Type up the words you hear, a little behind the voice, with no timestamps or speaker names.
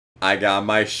I got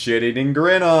my shit-eating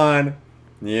grin on.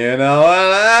 You know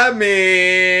what that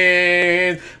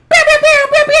means. Pew, pew, pew,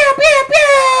 pew, pew, pew,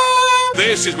 pew.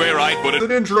 This is where I put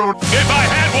an intro if I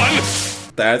had one.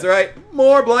 That's right.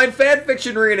 More blind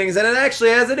fanfiction readings, and it actually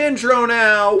has an intro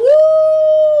now.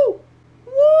 Woo!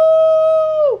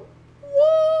 Woo!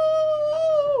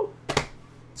 Woo!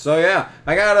 So yeah,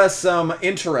 I got us some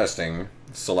interesting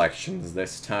selections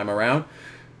this time around.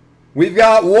 We've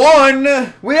got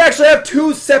one. We actually have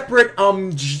two separate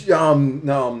we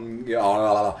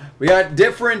got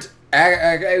different.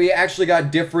 We actually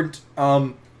got different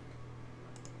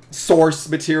source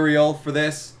material for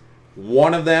this.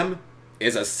 One of them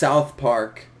is a South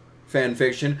Park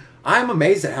fanfiction. I'm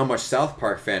amazed at how much South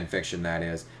Park fanfiction that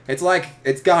is. It's like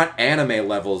it's got anime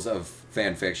levels of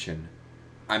fanfiction.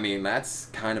 I mean, that's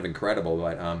kind of incredible.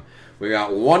 But we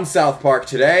got one South Park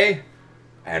today.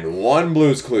 And one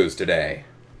Blue's Clues today.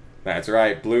 That's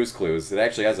right, Blue's Clues. It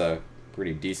actually has a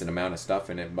pretty decent amount of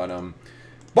stuff in it, but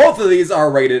both of these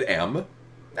are rated M. And we're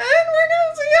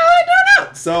gonna see how they turn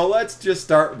out. So let's just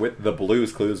start with the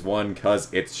Blue's Clues one,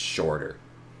 because it's shorter.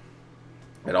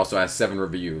 It also has 7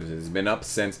 reviews. It's been up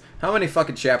since... How many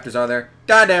fucking chapters are there?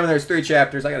 God damn it, there's 3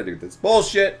 chapters. I gotta do this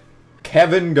bullshit.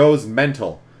 Kevin goes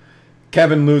mental.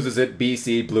 Kevin loses it,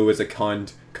 BC, Blue is a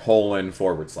cunt, :/.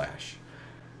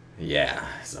 Yeah,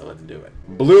 so let's do it.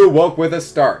 Blue woke with a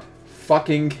start.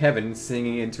 Fucking Kevin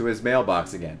singing into his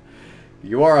mailbox again.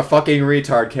 You are a fucking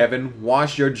retard, Kevin.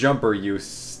 Wash your jumper, you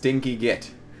stinky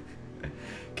git.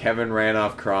 Kevin ran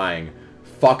off crying.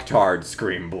 Fucktard,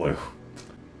 screamed Blue.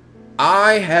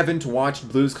 I haven't watched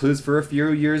Blue's Clues for a few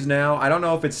years now. I don't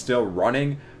know if it's still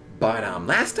running, but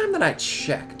last time that I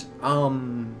checked, I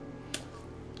don't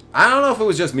know if it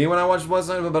was just me when I watched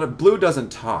it, but Blue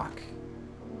doesn't talk.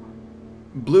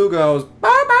 Blue goes,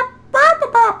 bow, bow, bow,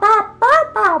 bow, bow,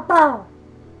 bow, bow, bow.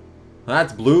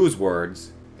 That's Blue's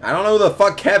words. I don't know who the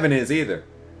fuck Kevin is either.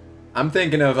 I'm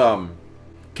thinking of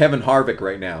Kevin Harvick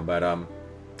right now, but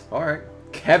alright.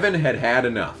 Kevin had had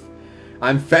enough.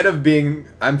 I'm fed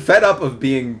up of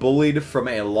being bullied from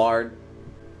a large...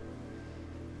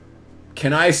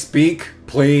 Can I speak,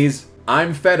 please?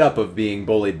 I'm fed up of being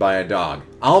bullied by a dog.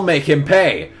 I'll make him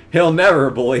pay. He'll never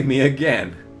bully me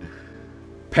again.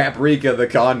 Paprika the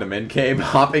condiment came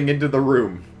hopping into the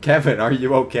room. Kevin, are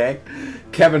you okay?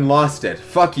 Kevin lost it.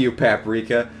 Fuck you,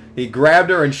 Paprika. He grabbed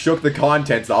her and shook the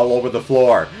contents all over the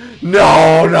floor.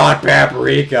 No, not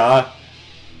Paprika!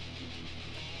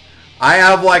 I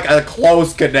have like a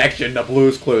close connection to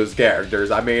Blue's Clues characters.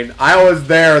 I mean, I was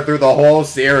there through the whole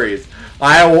series.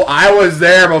 I was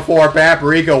there before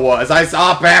Paprika was. I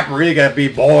saw Paprika be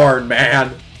born,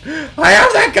 man. I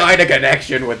have that kind of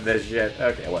connection with this shit.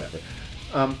 Okay, whatever.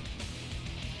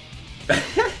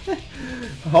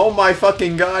 Oh my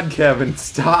fucking god, Kevin,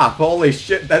 stop. Holy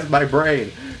shit, that's my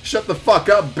brain. Shut the fuck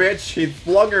up, bitch. He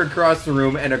flung her across the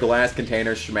room and a glass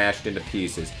container smashed into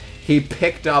pieces. He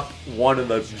picked up one of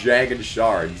those jagged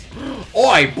shards.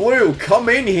 Oi, Blue, come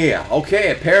in here.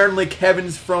 Okay, apparently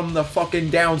Kevin's from the fucking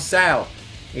down south.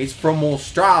 He's from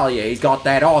Australia. He's got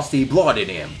that Aussie blood in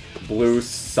him. Blue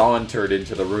sauntered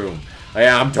into the room.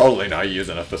 Yeah, I'm totally not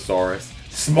using a thesaurus.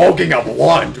 Smoking a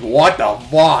blunt? What the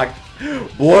fuck?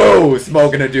 Blue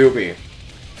smoking a doobie.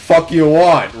 Fuck you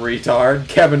want, retard?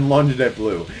 Kevin lunged at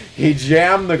Blue. He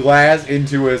jammed the glass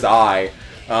into his eye.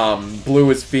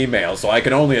 Blue is female, so I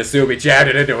can only assume he jammed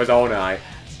it into his own eye.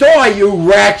 Die,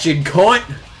 you ratchet cunt!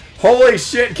 Holy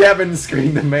shit, Kevin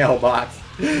screamed the mailbox.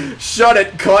 Shut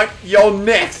it, cunt! Yo,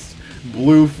 next!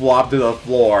 Blue flopped to the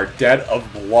floor, dead of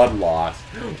blood loss.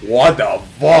 What the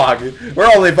fuck?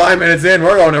 We're only 5 minutes in.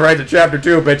 We're going right to chapter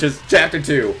 2, bitches. Chapter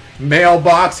 2.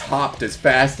 Mailbox hopped as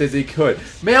fast as he could.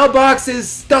 Mailbox is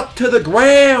stuck to the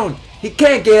ground. He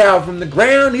can't get out from the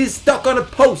ground. He's stuck on a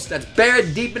post that's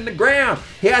buried deep in the ground.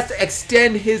 He has to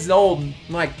extend his old,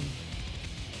 what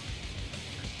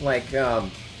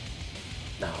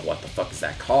the fuck is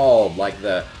that called? Like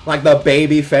the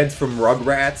baby fence from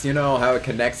Rugrats, you know, how it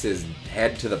connects his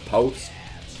head to the post?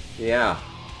 Yeah.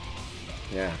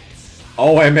 Yeah.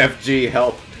 OMFG,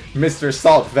 help. Mr.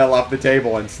 Salt fell off the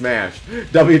table and smashed.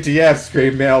 WTF,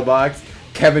 screamed Mailbox.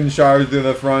 Kevin charged through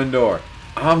the front door.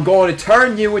 I'm going to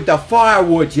turn you into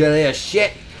firewood, you little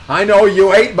shit. I know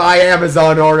you ate my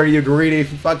Amazon order, you greedy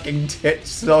fucking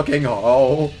tit-sucking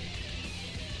hoe.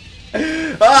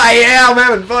 Ah, yeah, I'm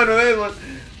having fun with this one.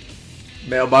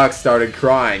 Mailbox started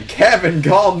crying. Kevin,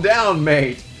 calm down,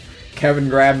 mate. Kevin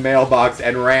grabbed Mailbox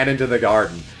and ran into the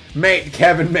garden. Mate,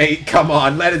 Kevin, mate, come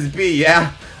on, let us be,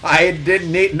 yeah? I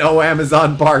didn't eat no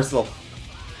Amazon parcel.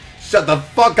 Shut the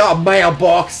fuck up,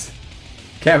 Mailbox.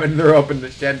 Kevin threw open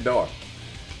the shed door.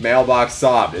 Mailbox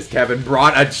sobbed as Kevin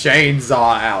brought a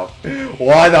chainsaw out.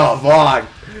 What the fuck?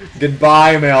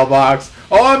 Goodbye, Mailbox.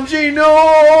 OMG, no!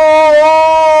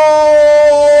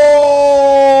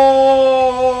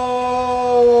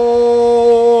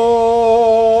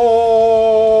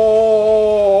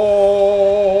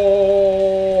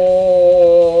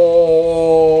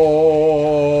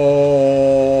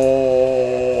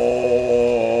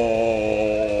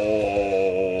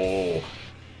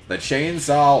 The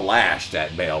chainsaw lashed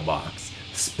at Mailbox.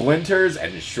 Splinters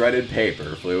and shredded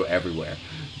paper flew everywhere.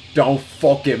 Don't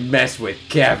fucking mess with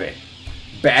Kevin.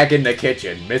 Back in the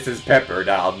kitchen, Mrs. Pepper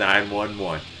dialed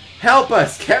 911. Help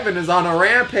us! Kevin is on a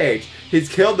rampage! He's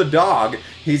killed the dog,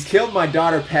 he's killed my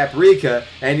daughter Paprika,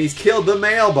 and he's killed the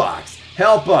mailbox!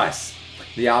 Help us!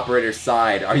 The operator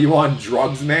sighed. Are you on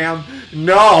drugs, ma'am?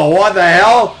 No! What the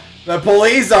hell? The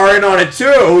police are in on it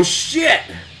too! Shit!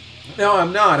 No,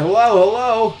 I'm not. Hello,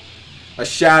 hello! A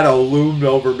shadow loomed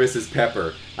over Mrs.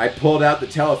 Pepper. I pulled out the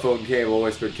telephone cable,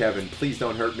 whispered Kevin. Please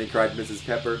don't hurt me, cried Mrs.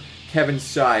 Pepper. Kevin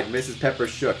sighed. Mrs. Pepper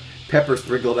shook. Pepper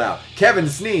sprinkled out. Kevin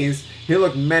sneezed. He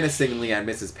looked menacingly at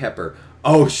Mrs. Pepper.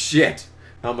 Oh, shit!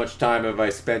 How much time have I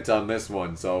spent on this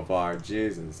one so far?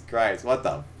 Jesus Christ, what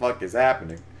the fuck is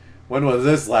happening? When was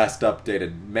this last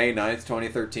updated? May 9th,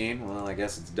 2013? Well, I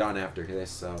guess it's done after this,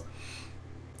 so...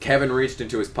 Kevin reached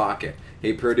into his pocket.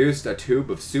 He produced a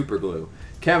tube of super glue.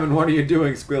 Kevin, what are you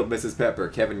doing? Squealed Mrs. Pepper.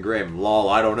 Kevin grinned. Lol,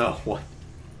 I don't know. What?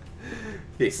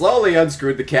 He slowly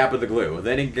unscrewed the cap of the glue.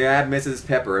 Then he grabbed Mrs.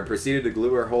 Pepper and proceeded to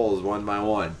glue her holes one by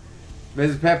one.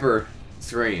 Mrs. Pepper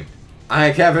screamed.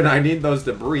 Kevin, I need those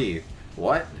to breathe.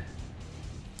 What?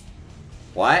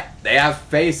 What? They have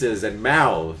faces and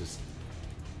mouths.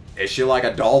 Is she like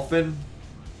a dolphin?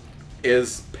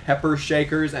 Is pepper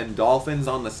shakers and dolphins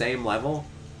on the same level?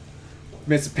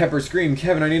 Mrs. Pepper screamed,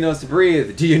 Kevin, I need those to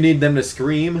breathe. Do you need them to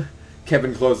scream?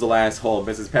 Kevin closed the last hole.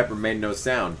 Mrs. Pepper made no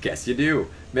sound. Guess you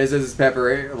do. Mrs.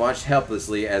 Pepper watched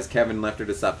helplessly as Kevin left her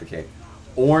to suffocate.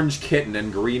 Orange Kitten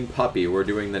and Green Puppy were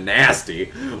doing the nasty.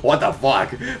 What the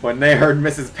fuck? When they heard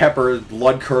Mrs. Pepper's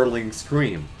blood-curdling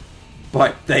scream.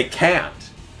 But they can't.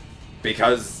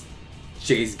 Because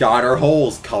she's got her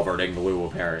holes covered in glue,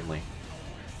 apparently.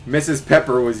 Mrs.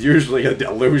 Pepper was usually a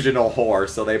delusional whore,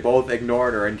 so they both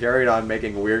ignored her and carried on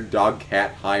making weird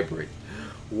dog-cat hybrids.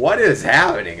 What is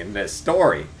happening in this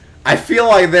story? I feel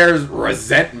like there's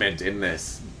resentment in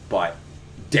this, but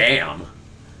damn.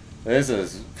 This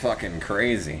is fucking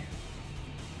crazy.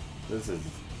 This is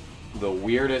the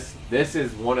weirdest, this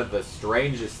is one of the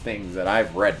strangest things that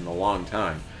I've read in a long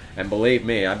time. And believe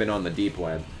me, I've been on the deep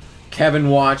web. Kevin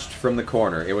watched from the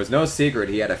corner. It was no secret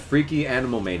he had a freaky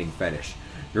animal mating fetish.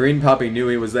 Green Puppy knew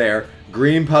he was there.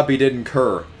 Green Puppy didn't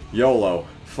cur. YOLO.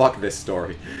 Fuck this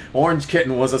story. Orange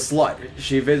Kitten was a slut.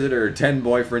 She visited her 10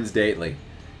 boyfriends daily.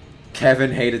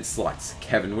 Kevin hated sluts.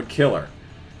 Kevin would kill her.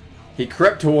 He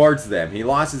crept towards them. He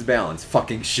lost his balance,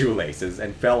 fucking shoelaces,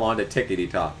 and fell onto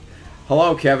Tickety-Tock.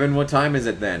 Hello, Kevin. What time is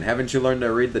it then? Haven't you learned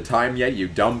to read the time yet, you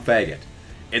dumb faggot?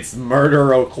 It's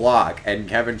murder o'clock, and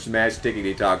Kevin smashed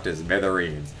Tickety-Tock to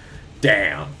smithereens.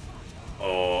 Damn.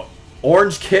 Oh.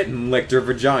 Orange Kitten licked her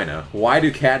vagina. Why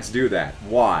do cats do that?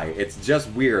 Why? It's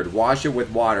just weird. Wash it with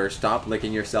water. Stop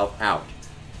licking yourself out.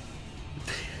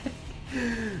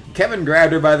 Kevin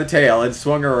grabbed her by the tail and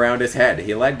swung her around his head.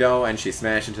 He let go and she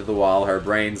smashed into the wall. Her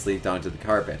brains leaked onto the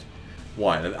carpet.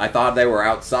 What? I thought they were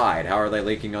outside. How are they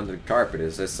leaking onto the carpet?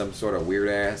 Is this some sort of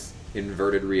weird-ass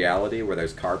inverted reality where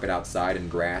there's carpet outside and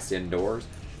grass indoors?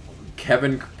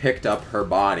 Kevin picked up her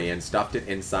body and stuffed it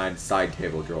inside side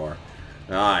table drawer.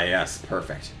 Ah, yes,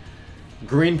 perfect.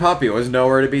 Green Puppy was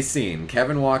nowhere to be seen.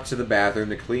 Kevin walked to the bathroom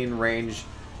to clean Range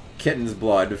Kitten's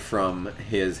blood from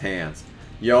his hands.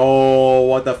 Yo,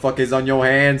 what the fuck is on your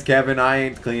hands, Kevin? I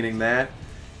ain't cleaning that.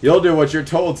 You'll do what you're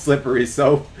told, Slippery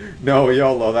Soap. No,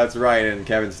 YOLO, that's right. And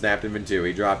Kevin snapped him in two.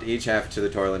 He dropped each half to the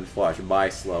toilet and flushed. Bye,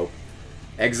 Slope.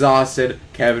 Exhausted,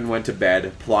 Kevin went to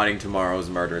bed, plotting tomorrow's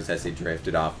murders as he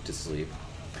drifted off to sleep.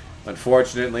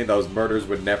 Unfortunately, those murders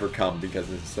would never come because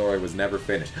the story was never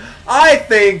finished. I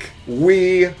think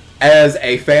we, as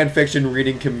a fanfiction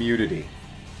reading community,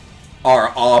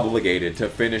 are obligated to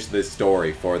finish this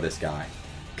story for this guy.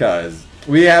 Because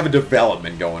we have a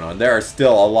development going on. There are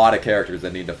still a lot of characters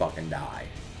that need to fucking die.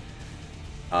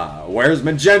 Where's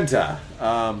Magenta?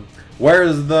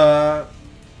 Where's the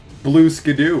Blue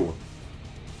Skidoo?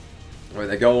 Where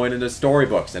they go into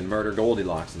storybooks and murder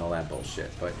Goldilocks and all that bullshit.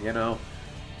 But, you know,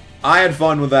 I had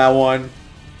fun with that one.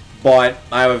 But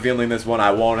I have a feeling this one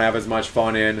I won't have as much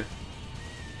fun in.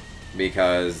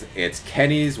 Because it's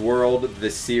Kenny's World, the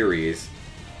series.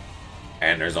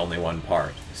 And there's only one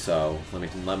part. So,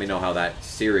 let me know how that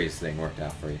series thing worked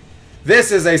out for you.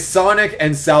 This is a Sonic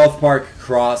and South Park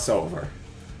crossover.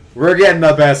 We're getting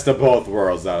the best of both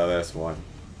worlds out of this one.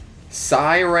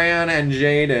 Cyran and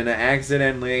Jaden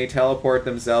accidentally teleport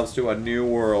themselves to a new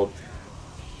world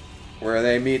where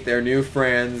they meet their new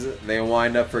friends. They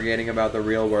wind up forgetting about the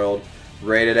real world.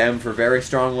 Rated M for very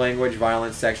strong language,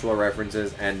 violence, sexual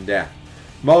references, and death.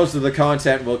 Most of the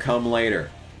content will come later.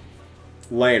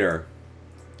 Later.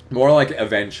 More like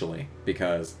eventually,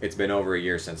 because it's been over a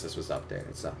year since this was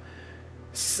updated, so...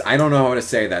 I don't know how to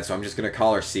say that, so I'm just going to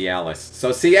call her Cialis.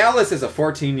 So Cialis is a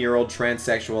 14-year-old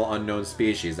transsexual unknown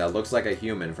species that looks like a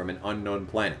human from an unknown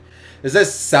planet. Is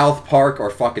this South Park or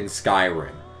fucking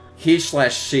Skyrim?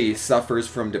 He/she suffers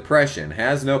from depression,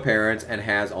 has no parents, and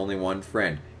has only one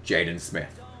friend, Jaden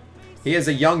Smith. He is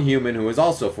a young human who is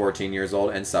also 14 years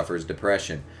old and suffers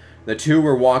depression. The two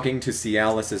were walking to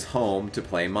Cialis' home to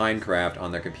play Minecraft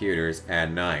on their computers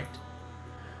at night.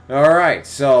 Alright,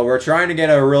 so we're trying to get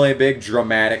a really big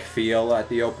dramatic feel at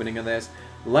the opening of this.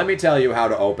 Let me tell you how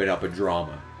to open up a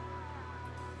drama.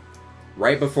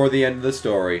 Right before the end of the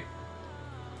story,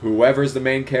 whoever's the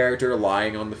main character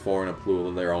lying on the floor in a pool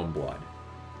of their own blood.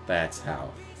 That's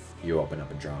how you open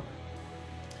up a drama.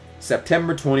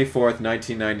 September 24th,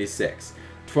 1996.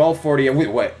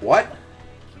 12:40... Wait, what?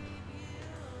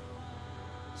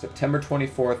 September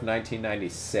 24th,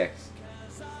 1996.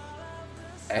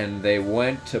 And they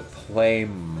went to play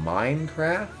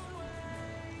Minecraft?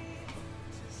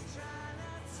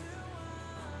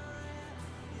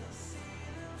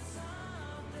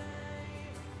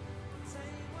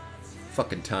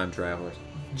 Fucking time travelers.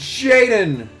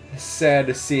 Jaden, said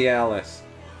Cialis.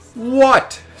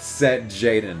 What? Said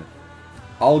Jaden.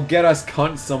 I'll get us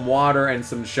cunt some water and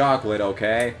some chocolate,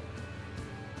 okay?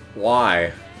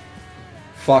 Why?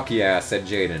 Fuck yeah, said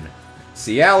Jaden.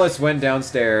 Cialis went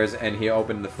downstairs and he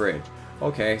opened the fridge.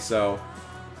 Okay, so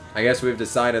I guess we've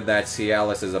decided that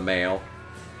Cialis is a male.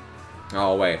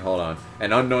 Oh wait, hold on.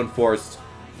 An unknown force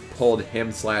pulled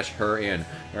him/her in.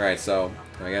 Alright, so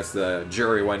I guess the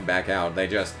jury went back out. I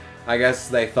guess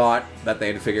they thought that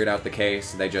they'd figured out the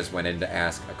case. They just went in to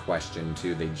ask a question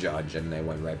to the judge and they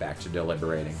went right back to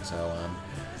deliberating. So,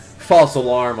 false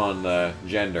alarm on the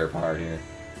gender part here.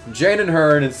 Jaden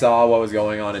heard and saw what was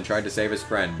going on and tried to save his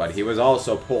friend, but he was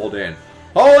also pulled in.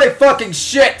 Holy fucking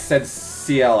shit, said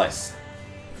Cialis.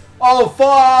 Oh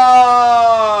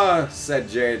fuck, said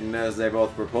Jaden as they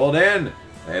both were pulled in.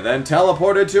 They then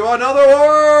teleported to another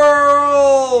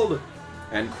world!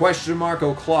 And question mark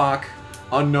o'clock,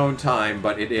 unknown time,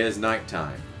 but it is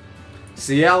nighttime.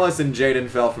 Cialis and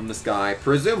Jaden fell from the sky,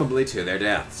 presumably to their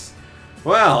deaths.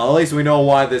 Well, at least we know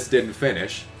why this didn't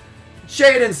finish.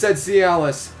 Jaden, said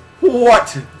Cialis.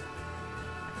 What?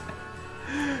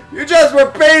 You just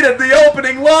repeated the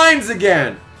opening lines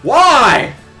again!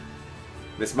 Why?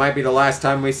 This might be the last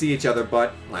time we see each other,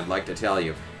 but I'd like to tell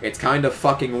you, it's kind of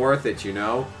fucking worth it, you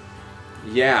know?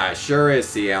 Yeah, sure is,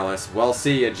 Cialis. Well,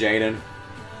 see ya, Jaden.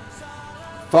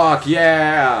 Fuck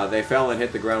yeah! They fell and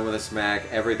hit the ground with a smack.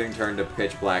 Everything turned to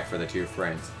pitch black for the two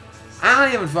friends. I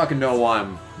don't even fucking know why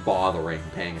I'm bothering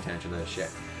paying attention to this shit.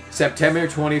 September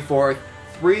 24th,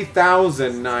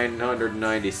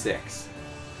 3996.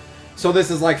 So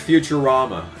this is like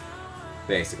Futurama,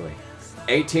 basically.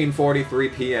 18:43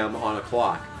 p.m. on a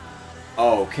clock.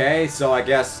 Okay, so I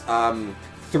guess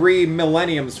 3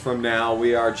 millenniums from now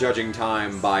we are judging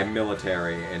time by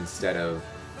military instead of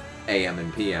AM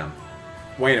and PM.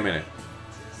 Wait a minute.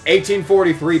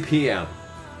 18:43 p.m.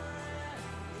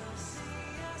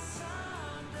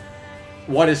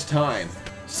 What is time?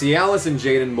 Cialis and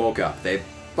Jaden woke up. They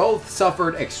both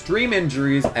suffered extreme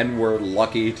injuries and were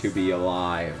lucky to be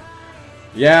alive.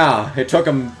 Yeah, it took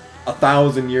them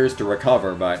 1,000 years to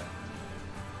recover, but,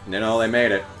 you know, they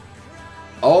made it.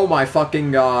 Oh my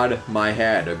fucking god, my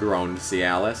head, groaned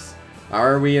Cialis.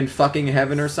 Are we in fucking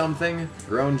heaven or something?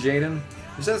 Groaned Jaden.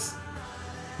 It's just...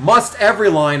 Must every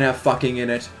line have fucking in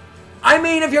it? I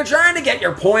mean, if you're trying to get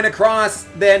your point across,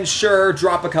 then sure,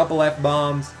 drop a couple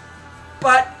F-bombs.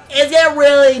 But is it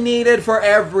really needed for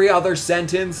every other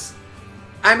sentence?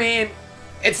 I mean,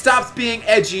 it stops being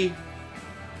edgy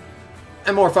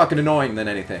and more fucking annoying than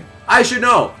anything. I should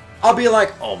know. I'll be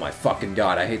like, oh my fucking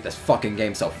god, I hate this fucking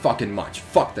game so fucking much.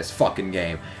 Fuck this fucking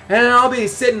game. And I'll be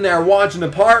sitting there watching the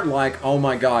part like, oh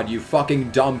my god, you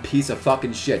fucking dumb piece of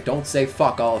fucking shit. Don't say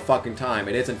fuck all the fucking time.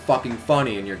 It isn't fucking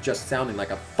funny and you're just sounding like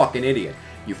a fucking idiot.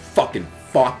 You fucking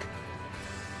fuck.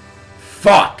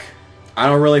 Fuck! I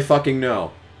don't really fucking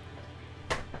know.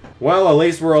 Well, at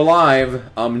least we're alive.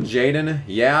 Jaden,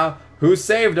 yeah? Who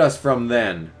saved us from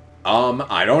then?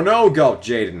 I don't know, gulped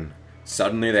Jaden.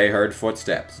 Suddenly they heard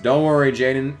footsteps. Don't worry,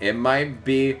 Jaden. It might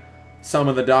be some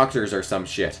of the doctors or some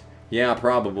shit. Yeah,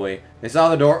 probably. They saw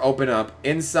the door open up.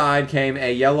 Inside came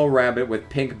a yellow rabbit with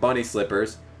pink bunny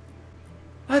slippers.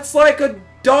 That's like a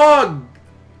dog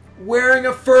wearing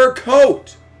a fur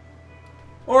coat.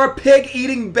 Or a pig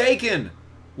eating bacon.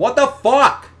 What the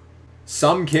fuck?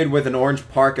 Some kid with an orange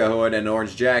parka hood and an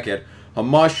orange jacket. A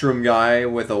mushroom guy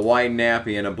with a white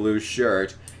nappy and a blue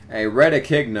shirt. A red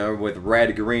echidna with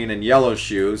red, green, and yellow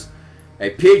shoes. A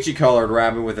peachy colored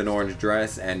rabbit with an orange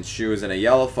dress and shoes, and a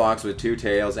yellow fox with 2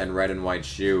 tails and red and white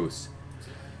shoes.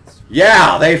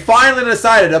 Yeah, they finally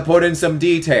decided to put in some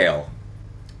detail.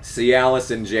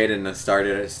 Cialis and Jaden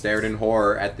stared in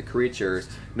horror at the creatures,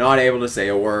 not able to say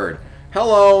a word.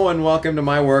 Hello and welcome to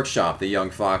my workshop, the young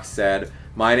fox said.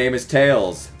 My name is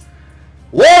Tails.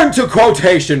 Learn to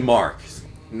quotation marks!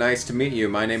 Nice to meet you.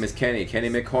 My name is Kenny.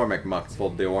 Kenny McCormick,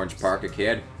 muffled the orange parka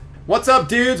kid. What's up,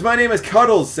 dudes? My name is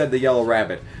Cuddles, said the yellow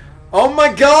rabbit. Oh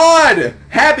my god!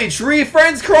 Happy Tree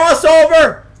Friends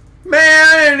crossover? Man,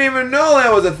 I didn't even know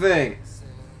that was a thing.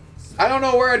 I don't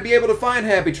know where I'd be able to find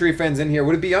Happy Tree Friends in here.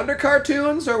 Would it be under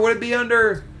cartoons, or would it be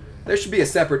under... There should be a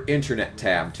separate internet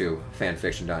tab to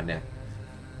fanfiction.net.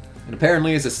 And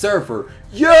apparently it's a surfer.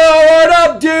 Yo, what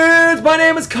up, dudes? My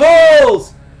name is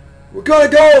Coles. We're gonna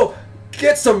go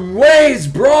get some waves,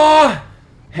 brah.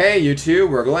 Hey, you two.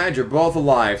 We're glad you're both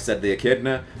alive, said the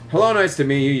echidna. Hello, nice to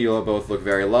meet you. You both look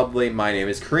very lovely. My name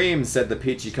is Cream, said the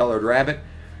peachy-colored rabbit.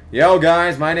 Yo,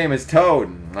 guys, my name is Toad.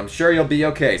 I'm sure you'll be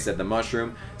okay, said the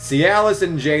mushroom. Cialis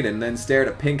and Jaden then stared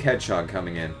at Pink Hedgehog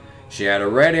coming in. She had a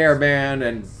red hairband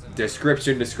and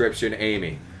description,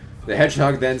 Amy. The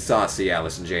hedgehog then saw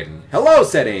Cialis and Jaden. Hello,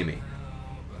 said Amy.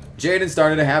 Jaden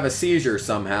started to have a seizure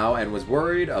somehow and was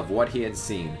worried of what he had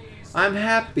seen. I'm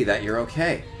happy that you're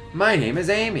okay. My name is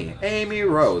Amy. Amy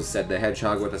Rose, said the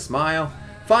hedgehog with a smile.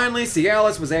 Finally,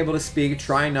 Cialis was able to speak,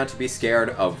 trying not to be scared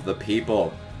of the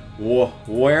people.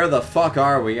 Where the fuck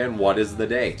are we and what is the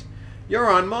date?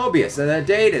 You're on Mobius and the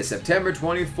date is September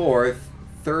 24th,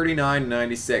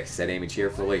 3996, said Amy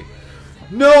cheerfully.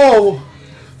 No!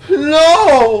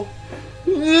 No!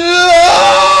 No!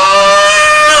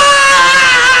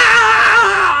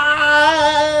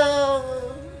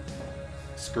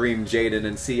 Screamed Jaden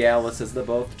and Cialis as they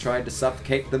both tried to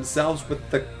suffocate themselves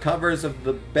with the covers of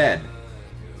the bed.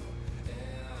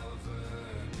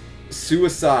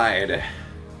 Suicide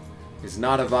is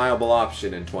not a viable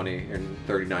option in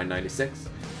 3996.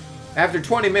 After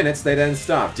 20 minutes, they then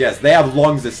stopped. Yes, they have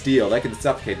lungs of steel. They can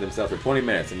suffocate themselves for 20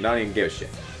 minutes and not even give a shit.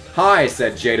 Hi,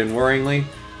 said Jaden worryingly.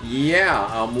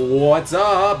 Yeah, what's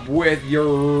up with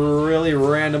your really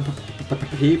random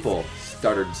people?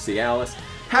 Stuttered Cialis.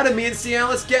 How did me and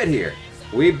Cialis get here?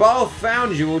 We both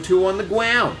found you two on the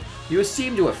ground. You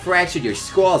seem to have fractured your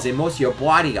skulls and most of your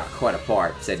body got cut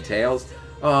apart, said Tails.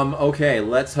 Okay,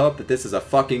 let's hope that this is a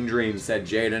fucking dream, said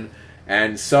Jaden.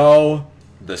 And so,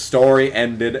 the story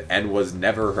ended and was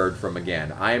never heard from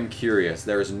again. I am curious.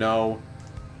 There's no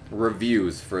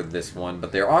reviews for this one,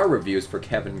 but there are reviews for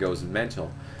Kevin Goes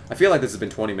Mental. I feel like this has been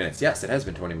 20 minutes. Yes, it has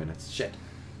been 20 minutes. Shit.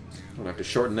 I'm gonna have to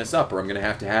shorten this up or I'm gonna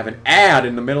have an ad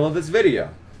in the middle of this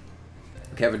video.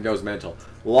 Kevin Goes Mental.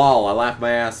 Lol, I laughed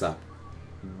my ass up.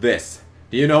 This.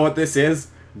 Do you know what this is?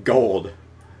 Gold.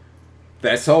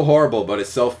 That's so horrible, but it's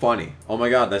so funny. Oh my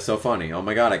god, that's so funny. Oh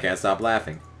my god, I can't stop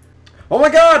laughing. Oh my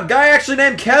god, guy actually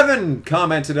named Kevin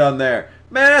commented on there.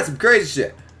 Man, that's some crazy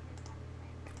shit.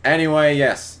 Anyway,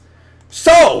 yes.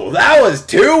 So, that was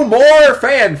 2 more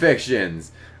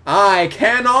fanfictions. I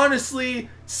can honestly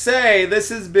say this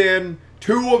has been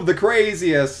 2 of the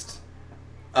craziest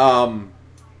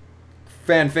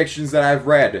fanfictions that I've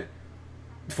read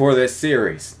for this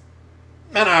series.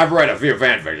 And I've read a few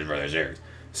fanfictions for this series.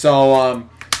 So,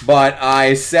 but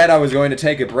I said I was going to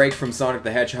take a break from Sonic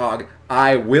the Hedgehog.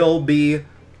 I will be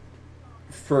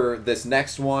for this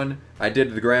next one. I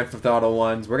did the Grand Theft Auto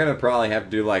ones. We're going to probably have to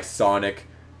do like Sonic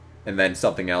and then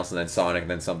something else and then Sonic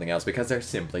and then something else because there's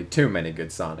simply too many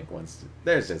good Sonic ones.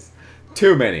 There's just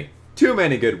too many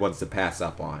good ones to pass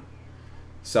up on.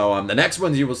 So, the next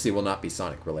ones you will see will not be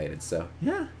Sonic related. So,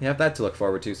 yeah, you have that to look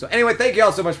forward to. So, anyway, thank you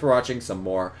all so much for watching some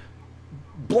more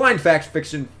blind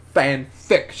fiction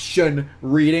fanfiction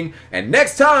reading. And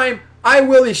next time, I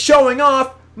will be showing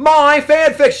off my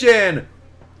fanfiction!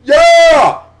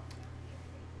 Yeah!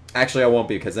 Actually, I won't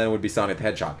be, because then it would be Sonic the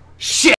Hedgehog. Shit!